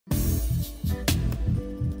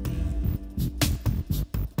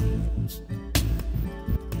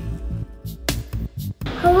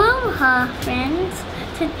Aloha friends,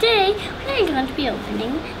 today we're going to be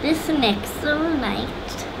opening this Nexo Knight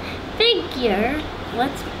figure.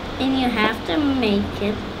 And you have to make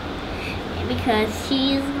it because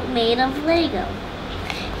he's made of Lego.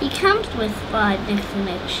 He comes with 5 Nexo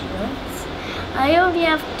Knight shields. I only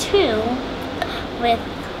have 2 with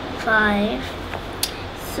 5.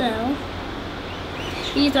 So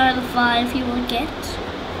these are the 5 he will get.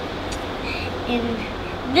 In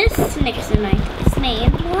this Nexo Knight is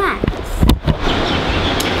named Lance.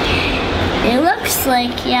 It looks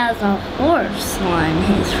like he has a horse on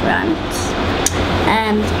his front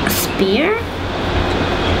and a spear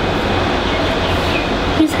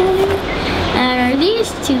he's holding. And are these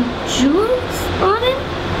 2 jewels on it?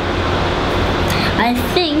 I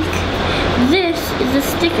think this is a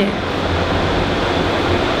sticker.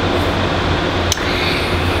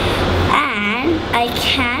 And I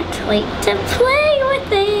can't wait to play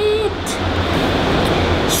with it.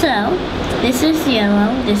 So, this is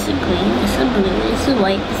yellow, this is green, this is blue, this is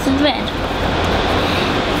white, this is red.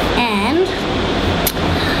 And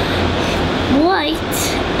white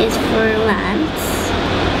is for Lance.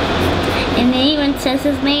 And it even says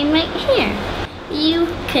his name right here. You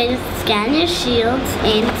could scan your shields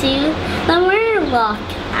into the Merlok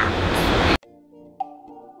app.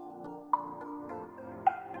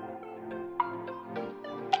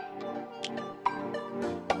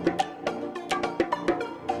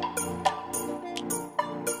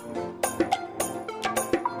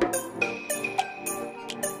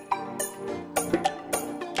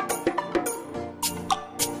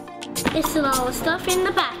 This is all the stuff in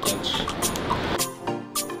the package.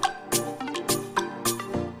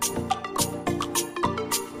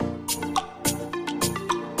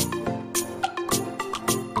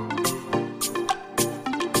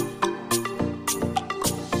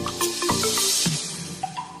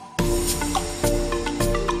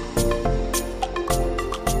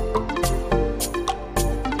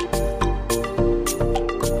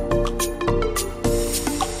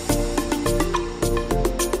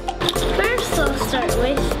 Start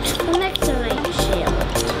with the Nexo Knight shield.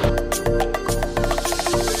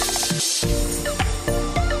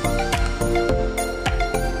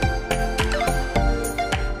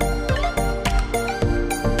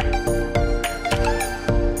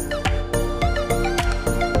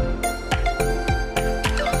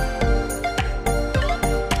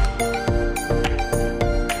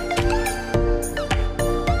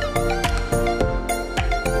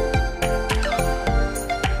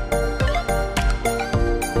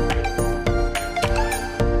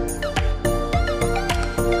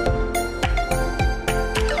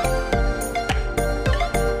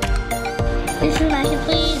 This is my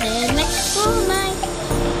completed Nexo Knight.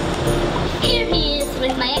 Here he is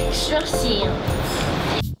with my extra shield.